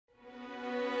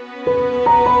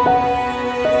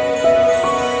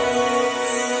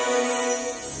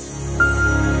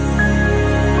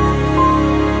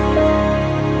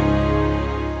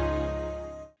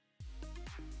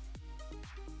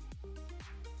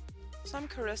So I'm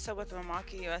Carissa with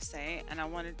Mimaki USA, and I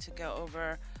wanted to go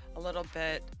over a little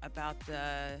bit about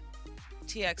the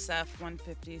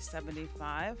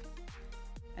TXF150-75.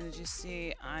 And as you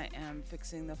see, I am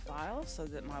fixing the file so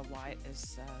that my white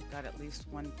is got at least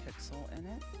 1 pixel in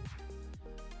it.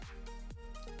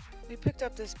 We picked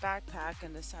up this backpack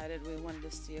and decided we wanted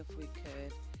to see if we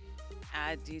could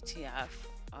add DTF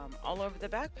all over the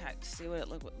backpack to see what it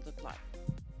would look like.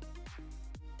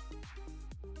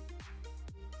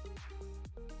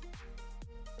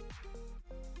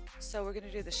 So we're going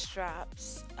to do the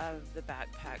straps of the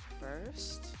backpack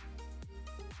first.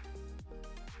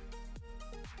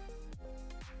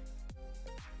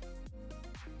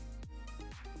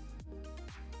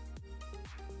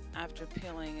 After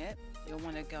peeling it, you'll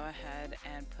want to go ahead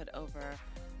and put over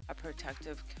a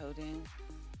protective coating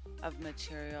of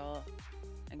material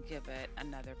and give it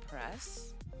another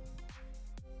press.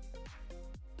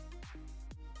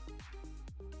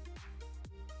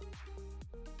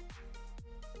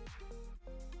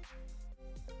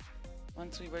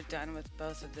 Once we were done with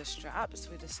both of the straps,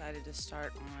 we decided to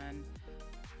start on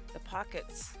the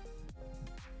pockets.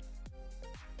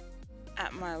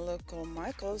 At my local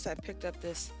Micheal's, I picked up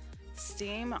this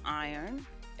steam iron.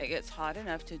 It gets hot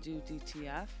enough to do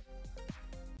DTF.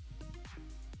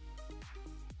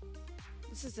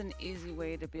 This is an easy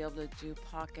way to be able to do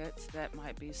pockets that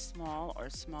might be small or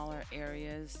smaller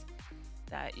areas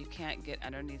that you can't get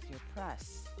underneath your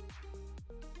press.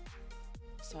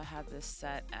 So I have this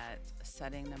set at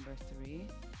setting number 3.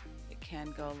 It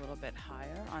can go a little bit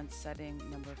higher on setting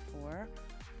number 4,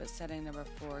 but setting number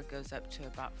 4 goes up to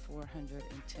about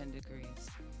 410 degrees.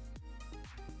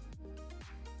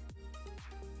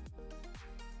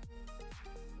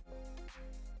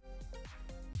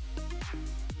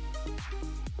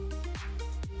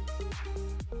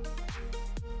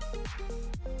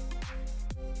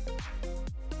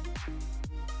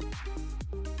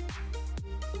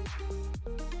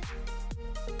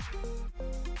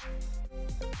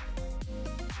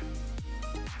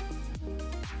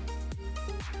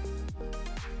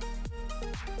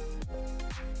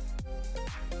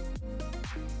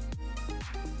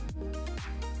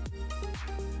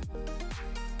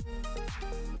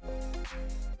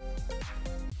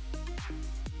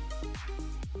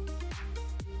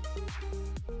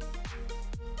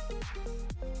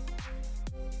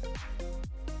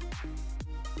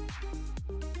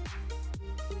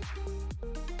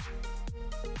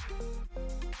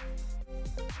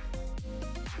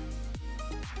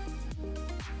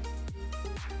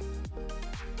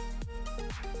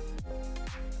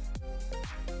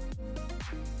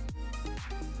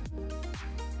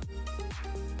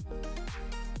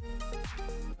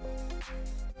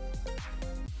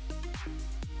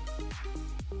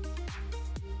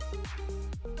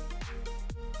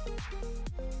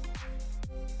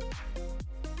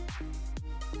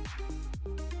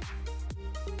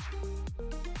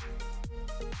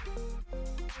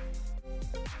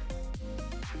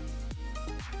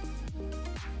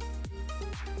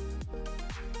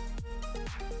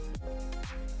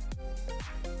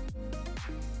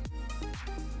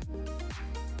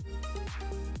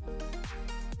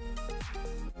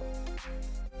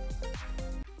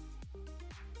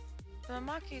 The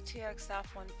Mimaki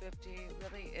TXF150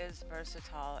 really is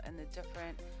versatile in the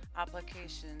different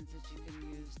applications that you can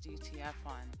use DTF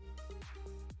on.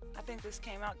 I think this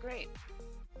came out great.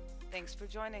 Thanks for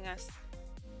joining us.